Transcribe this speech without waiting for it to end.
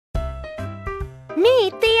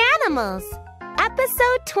Meet the Animals,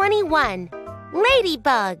 Episode 21,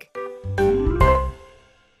 Ladybug.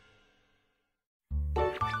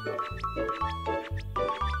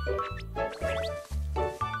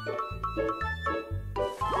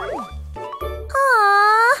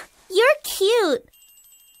 Aw, you're cute.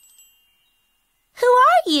 Who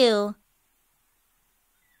are you?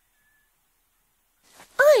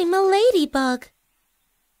 I'm a ladybug.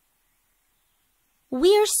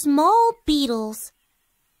 We're small beetles.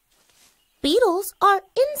 Beetles are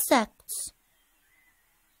insects.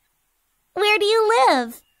 Where do you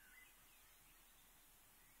live?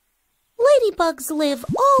 Ladybugs live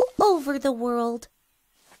all over the world.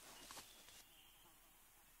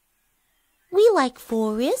 We like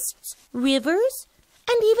forests, rivers,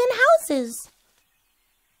 and even houses.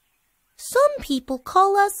 Some people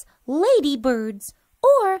call us ladybirds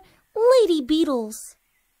or lady beetles.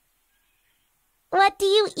 What do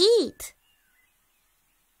you eat?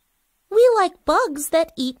 We like bugs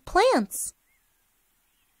that eat plants.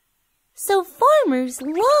 So farmers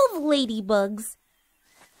love ladybugs.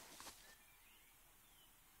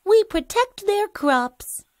 We protect their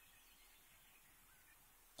crops.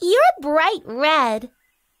 You're bright red.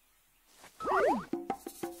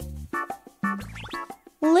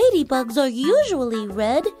 Ladybugs are usually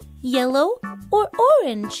red, yellow, or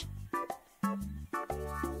orange.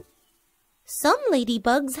 Some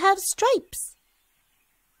ladybugs have stripes,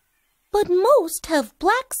 but most have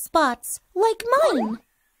black spots like mine.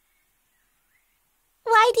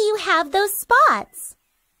 Why do you have those spots?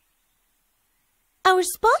 Our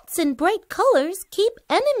spots and bright colors keep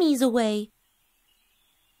enemies away.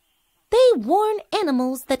 They warn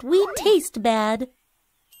animals that we taste bad.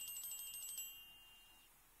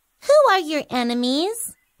 Who are your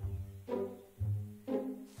enemies?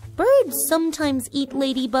 Birds sometimes eat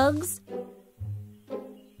ladybugs.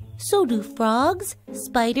 So do frogs,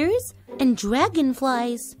 spiders, and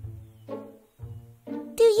dragonflies.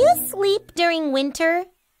 Do you sleep during winter?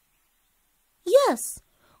 Yes,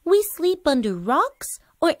 we sleep under rocks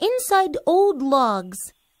or inside old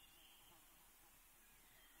logs.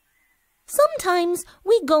 Sometimes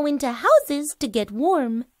we go into houses to get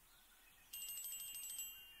warm.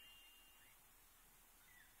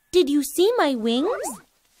 Did you see my wings?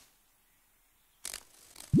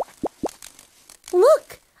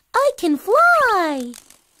 Look, I can fly!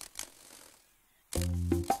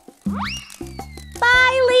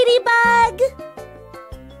 Bye, Ladybug!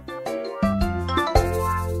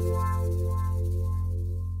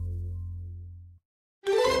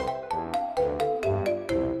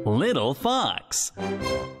 Little Fox.